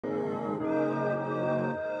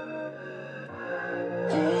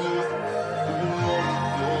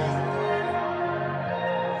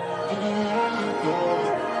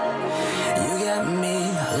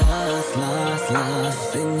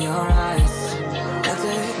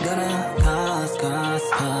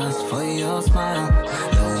for your smile.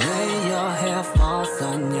 The way your hair falls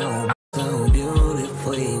on your so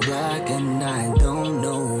beautifully black, and I don't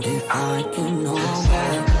know if I can hold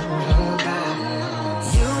back.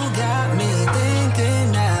 You got me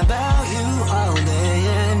thinking about you all day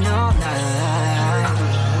and all night,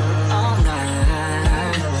 all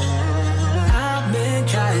night. I've been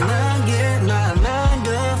trying to get my mind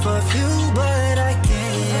off of you, but I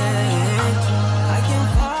can't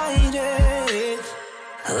fight it.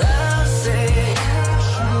 Love sick,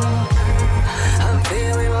 I'm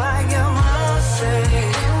feeling like I'm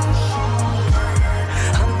lovesick.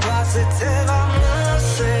 I'm positive I'm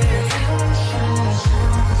lovesick.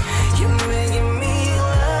 You're making me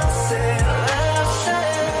lovesick,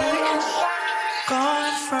 lovesick.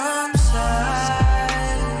 Gone from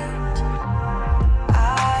sight,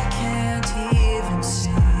 I can't even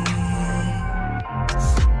see.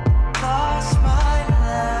 Lost my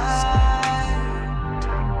life,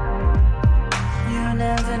 you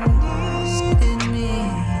never needed me.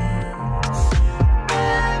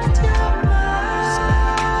 Left your mind,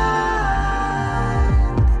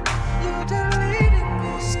 you deleted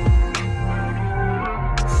me.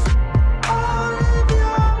 All of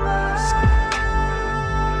your mind,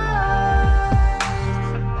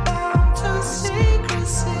 bound to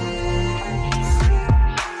secrecy.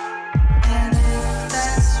 And if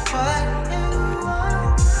that's what you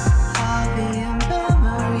want, I'll be a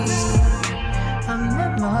memory, a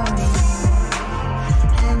memory.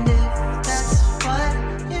 And if that's what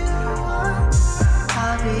you want,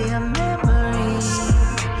 I'll be a memory,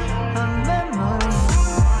 a memory.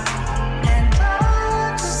 And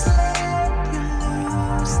I'll just let you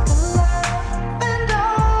lose the love and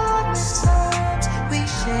all the times we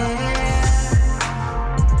share.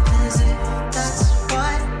 'Cause if that's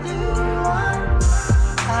what you want,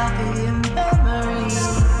 I'll be a memory,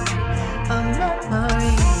 a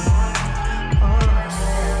memory. Oh,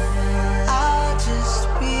 I'll just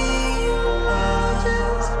be a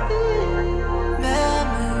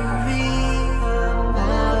memory.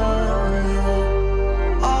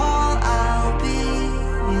 All I'll be,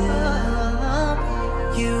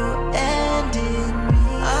 you ended me.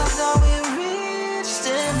 I thought we reached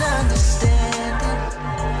an understanding.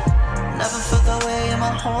 Never felt that way in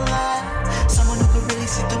my whole life. Someone who could really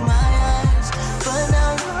see through my eyes. But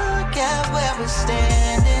now look at where we're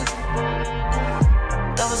standing.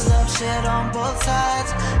 That was love shared on both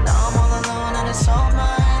sides. Now I'm all alone and it's all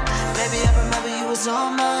mine. Baby, I remember you was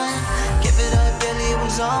all mine. Give it up, Billy, it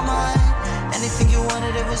was all mine. Anything you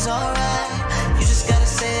wanted, it was alright. You just gotta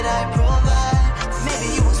say it, I provide. Maybe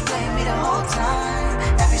you was playing me the whole time.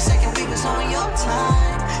 Every second we was on your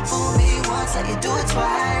time. Fool me once, let you do it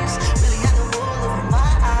twice. Really had the wool over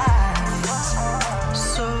my eyes.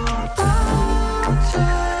 So I'll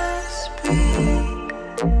just be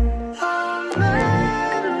a memory.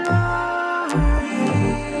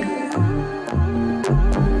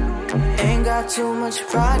 Ain't got too much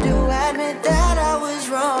pride to admit that I was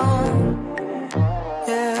wrong.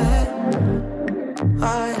 Yeah,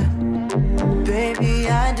 oh yeah. Baby,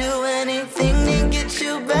 I'd do anything to get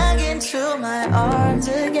you back into my arms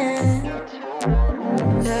again.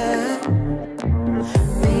 Yeah,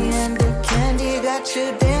 me and the candy got you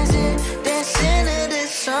dancing, dancing to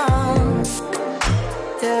this song.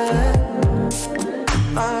 Yeah,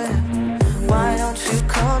 oh yeah. Why don't you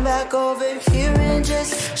come back over here and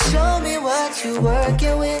just show me what you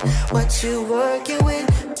working with, what you working with.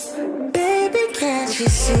 Baby, can't you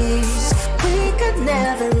see we could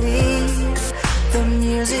never leave? The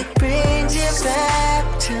music brings you back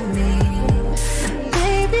to me.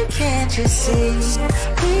 Baby, can't you see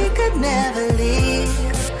we could never leave?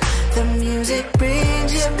 The music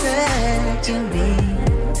brings you back to me.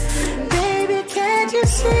 Baby, can't you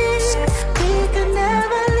see we could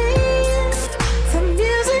never leave? The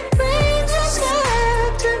music brings you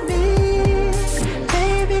back to me.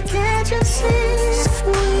 Baby, can't you see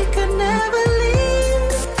we could never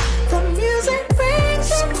leave? The music brings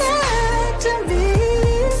you back to me.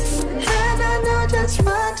 And I know just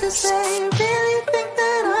what to say. Really think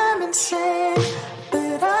that I'm insane,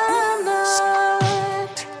 but I'm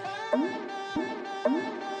not.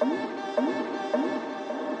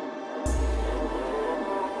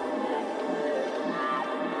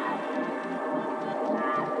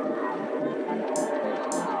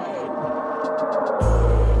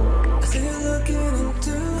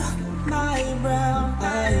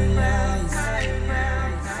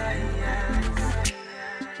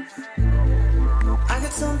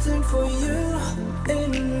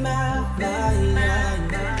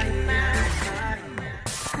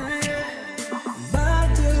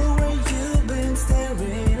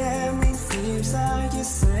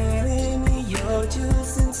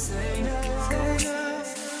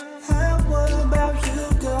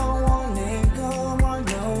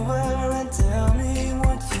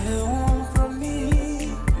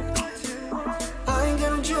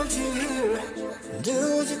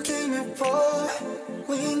 do what you came here for.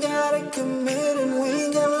 We ain't gotta commit and we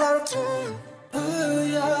ain't got a lot of time. Oh,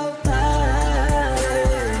 your body,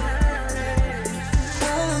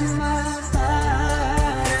 oh my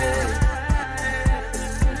body,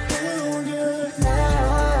 oh your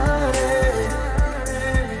body,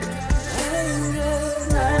 oh your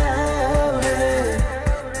body.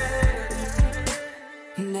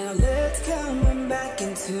 Now let's come back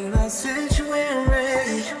into my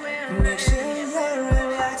sanctuary. Make sure you're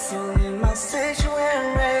relaxing in my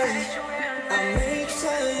sanctuary. I'll make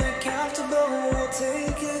sure you're comfortable, we'll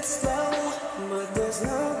take it slow. But there's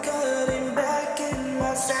no cutting back in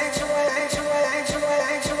my sanctuary.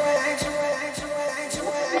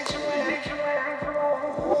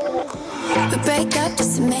 We break up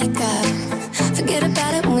just to make up. Forget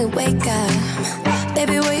about it when we wake up.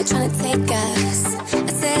 Baby, where you tryna take us? I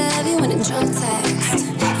say I love you in a drunk text.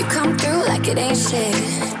 You come through like it ain't shit,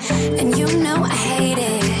 and you know I hate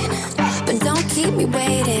it. But don't keep me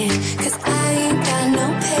waiting, cause I ain't got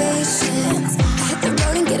no patience. I hit the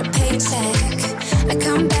road and get a paycheck. I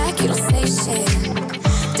come back, you don't say shit.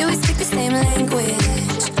 Do we speak the same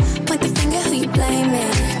language? Point the finger, who you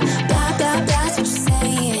blaming? Blah, blah, blah's what you're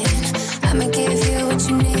saying. I'ma give you what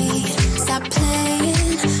you need. Stop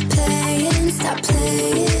playing, playing, stop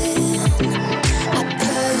playing. I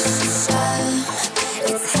push, shove,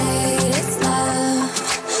 it's hate, it's love.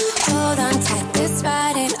 Hold on tight, this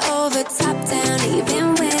ride ain't over. Top down,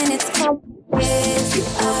 even when it's cold. Give you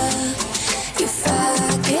up, you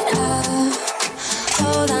fuck it up.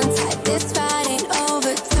 Hold on tight, this ride ain't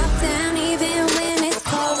over. Top down, even when it's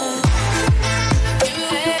colder.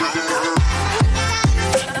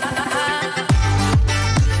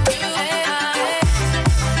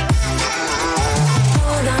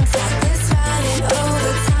 Hold on tight, this ride ain't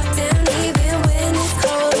over. Top down, even when it's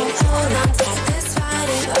colder. Hold on tight, this ride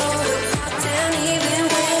ain't over. Top down, even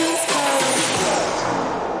when it's colder.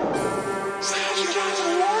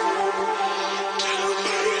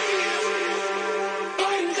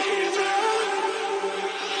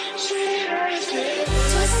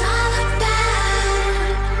 What's all about?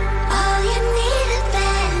 All you needed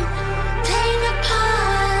then, playing a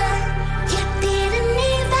part. You didn't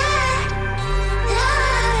need that.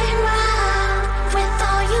 Nothing wrong with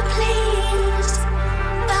all you please.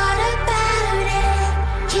 Thought about it,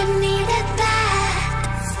 you needed that.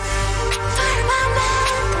 For a moment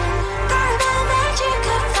you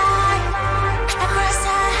could fly across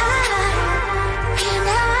the high. You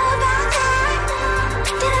know about that.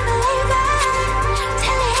 Didn't believe it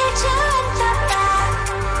till I hit you in the back.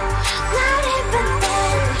 Not even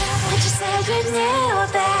then, but you said you knew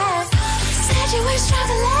that. Said you were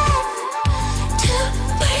struggling to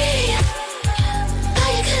breathe, but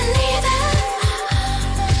you couldn't leave it.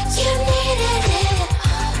 You needed it,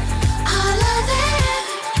 all of it,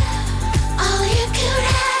 all you could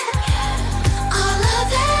have, all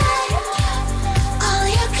of it, all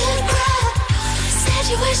you could grab. Said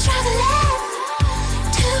you were struggling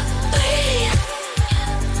to breathe,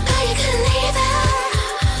 but you couldn't leave it.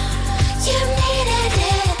 You needed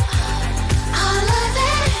it, all of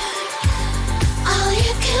it, all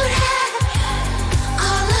you could have,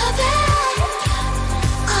 all of it,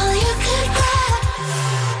 all you could grab.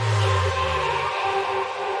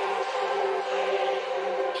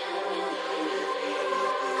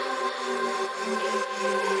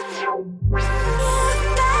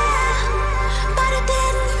 But it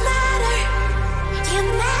didn't matter. You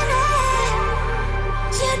meant it.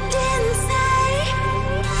 You didn't say.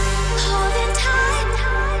 Holding tight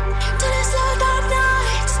to the slow dark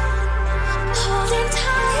nights. Holding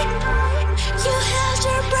tight. You held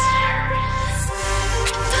your breath.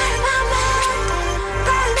 For a moment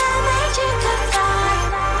you could fly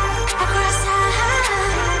across the high.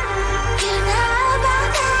 You know about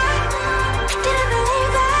that. Didn't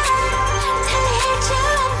believe it till I hit you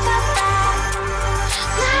in the back.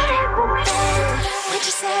 Not even then, but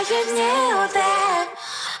you said you knew that.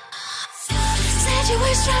 Said you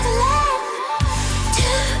were struggling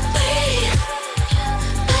to breathe,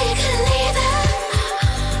 but you couldn't leave it.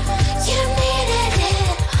 You needed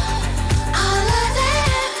it, all of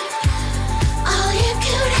it, all you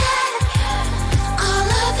could have, all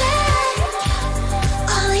of it,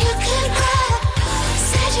 all you could grab.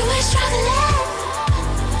 Said you were struggling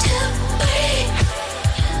to breathe,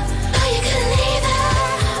 but you couldn't leave it.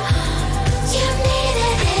 You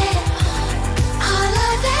needed it, all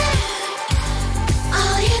of it,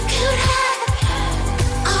 all you could have.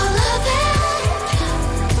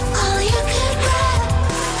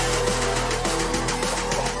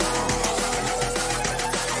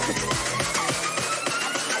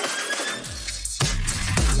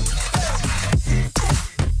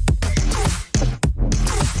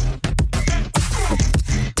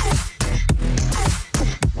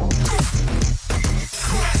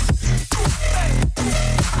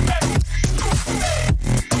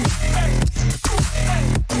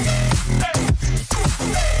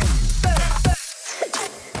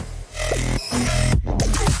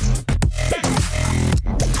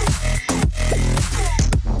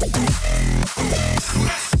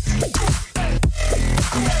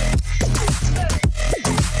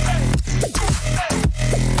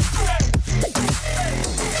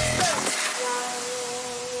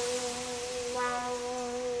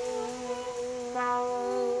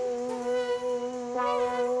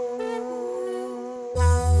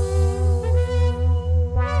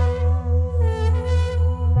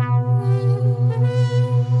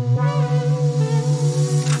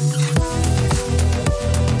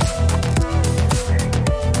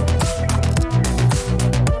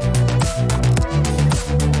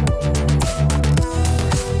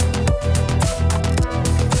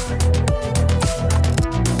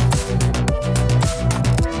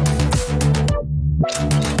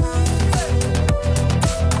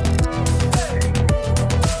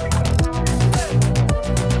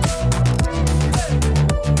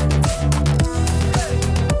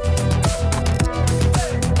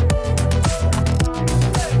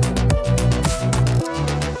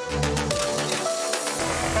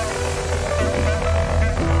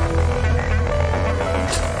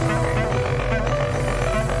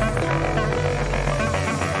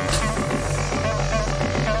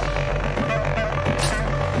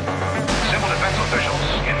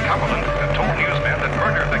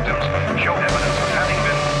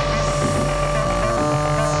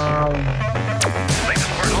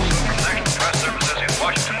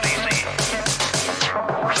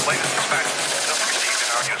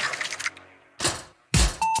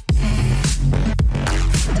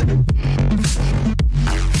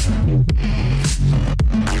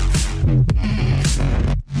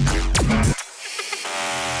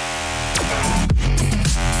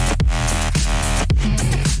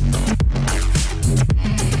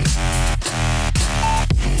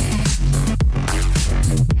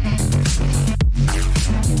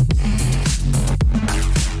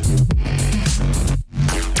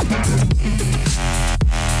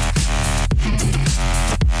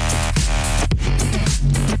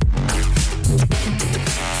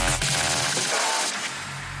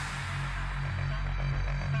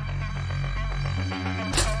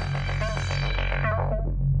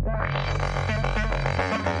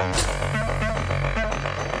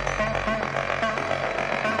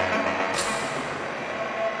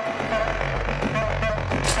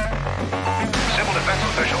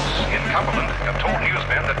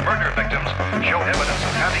 murder victims show evidence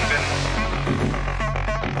of having been.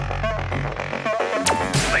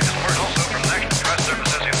 Latest word also from National Press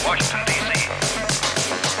Services in Washington, D.C.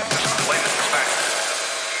 This is the latest dispatch.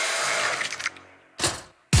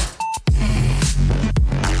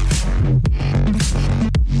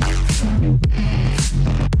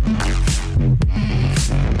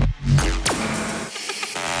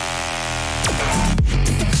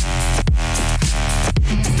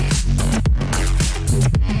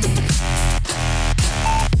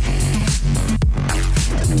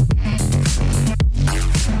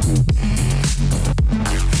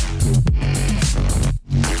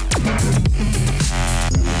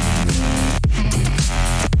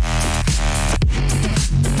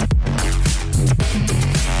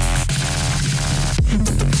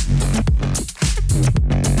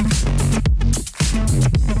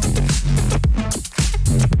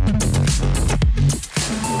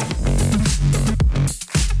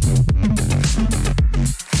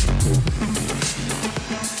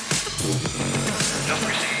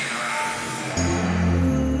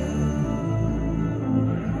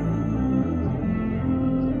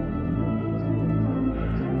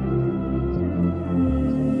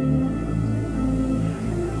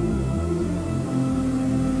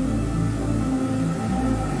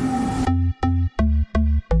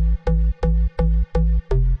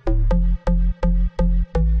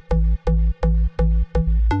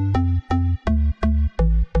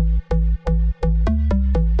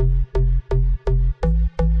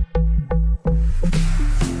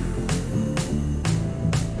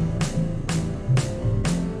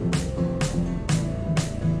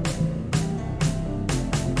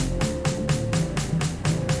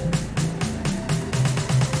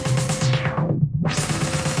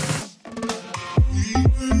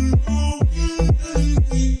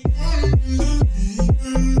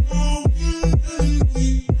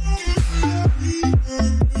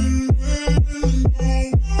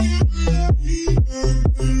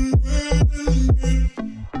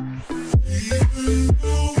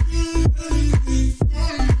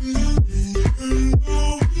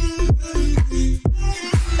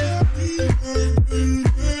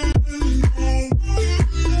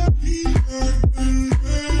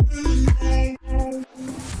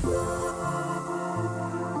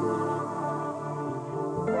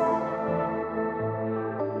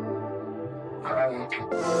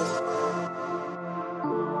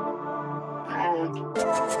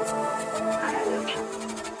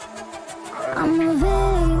 I'm a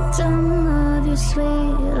victim of your sweet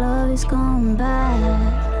love is gone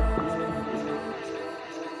bad.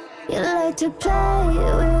 You like to play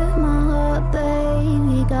with my heart,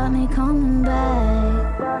 baby, got me coming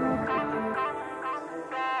back.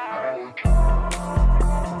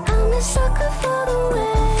 I'm a sucker for the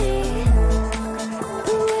way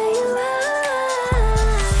you ride.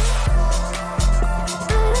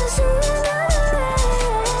 I don't see another way.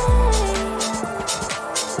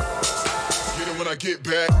 Get it when I get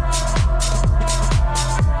back.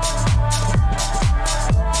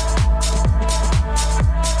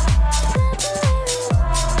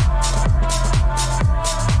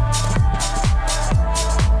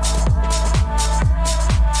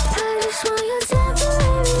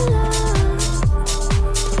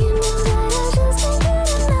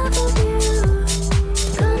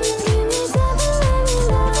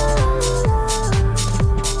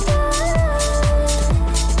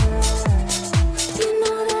 You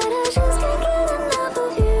know that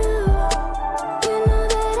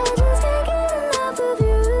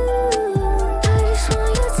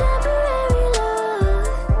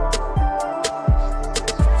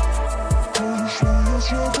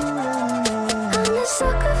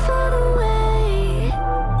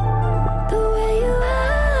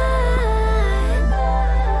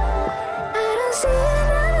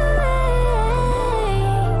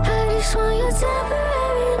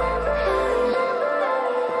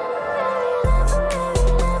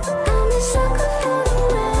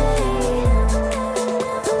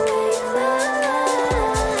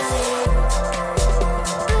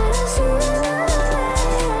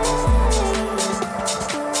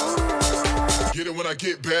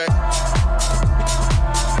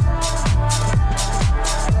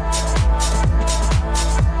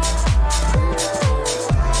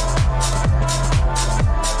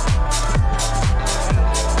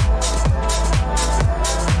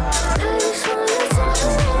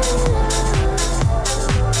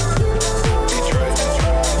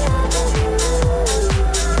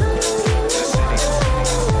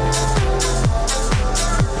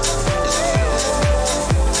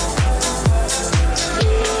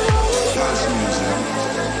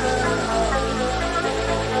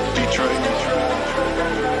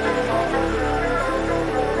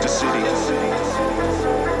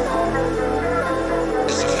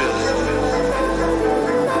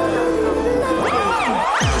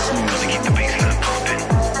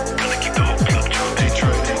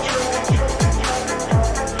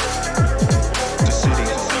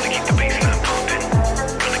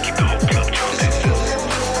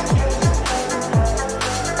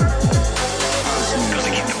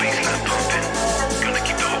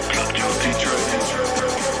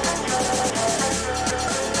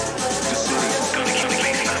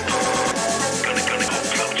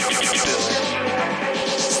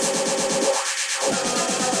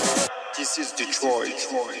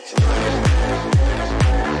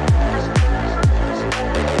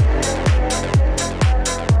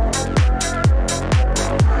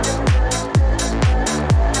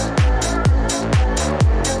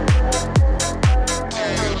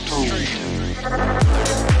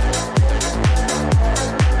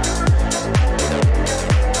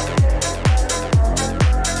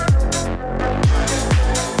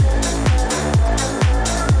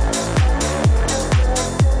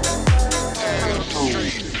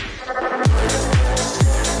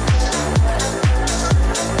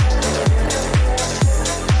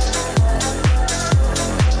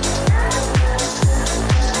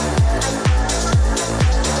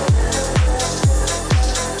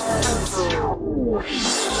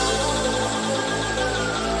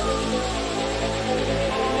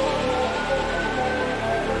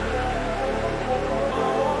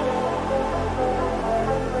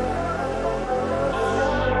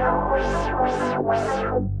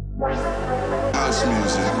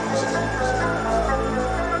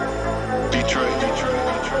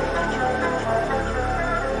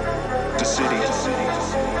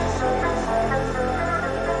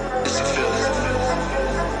It's a feeling.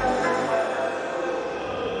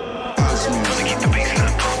 Gonna keep the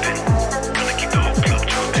baseline pumping. Gonna keep the whole club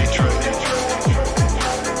jumping.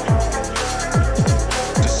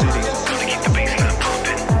 The city. Gonna keep the baseline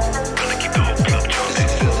pumping. Gonna keep the whole club jumping.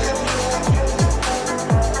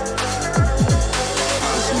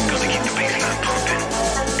 Gonna keep the baseline pumping.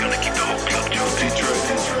 Gonna keep the whole club jumping.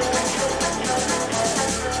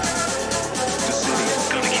 The city.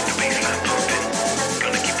 Gonna keep the baseline pumping.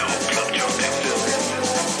 Gonna keep the whole club jumping.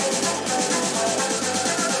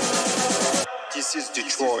 This is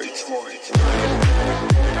Detroit.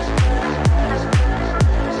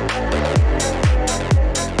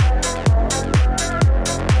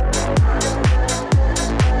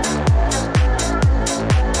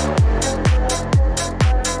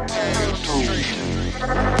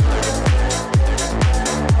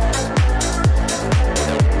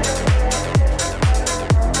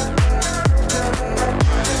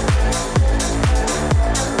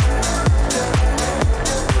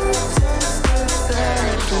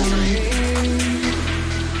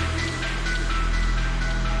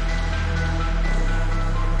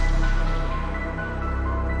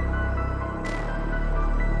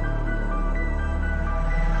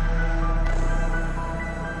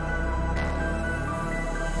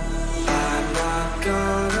 I'm not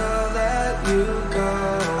gonna let you go.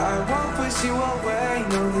 I won't push you away.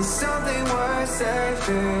 No, there's something worth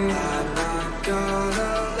saving. I'm not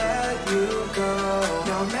gonna let you go.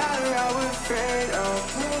 No matter how afraid, I'll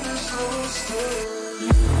pull this little string.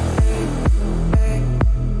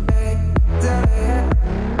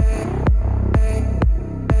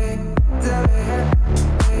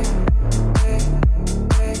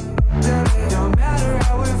 No matter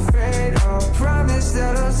how afraid, I'll promise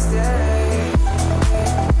that I'll stay.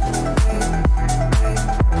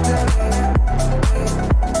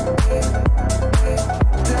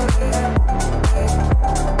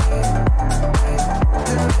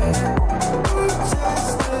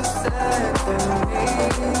 Just the same thing.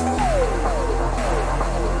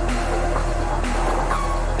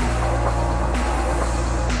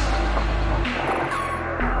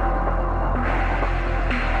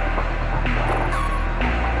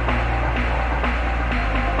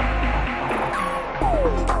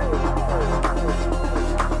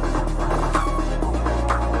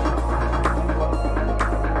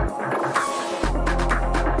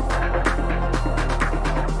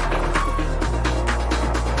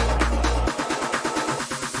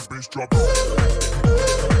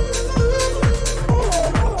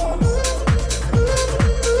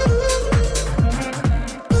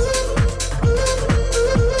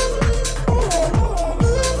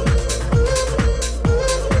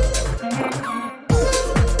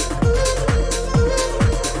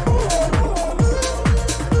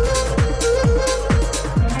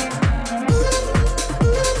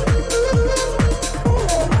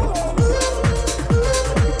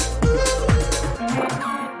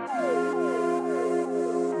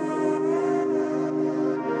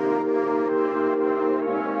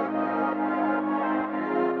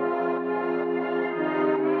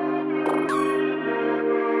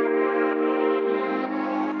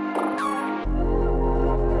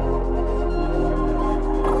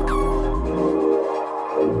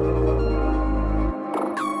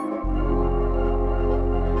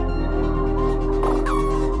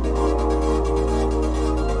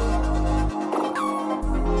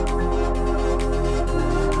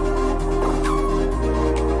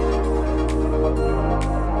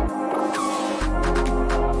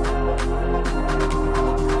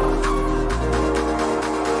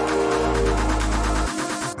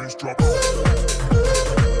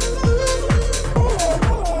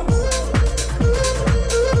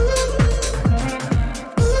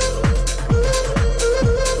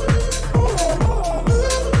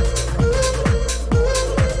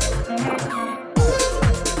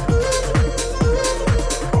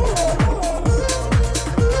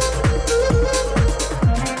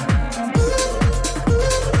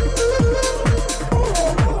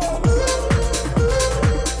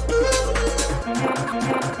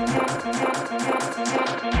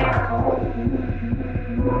 Thank you.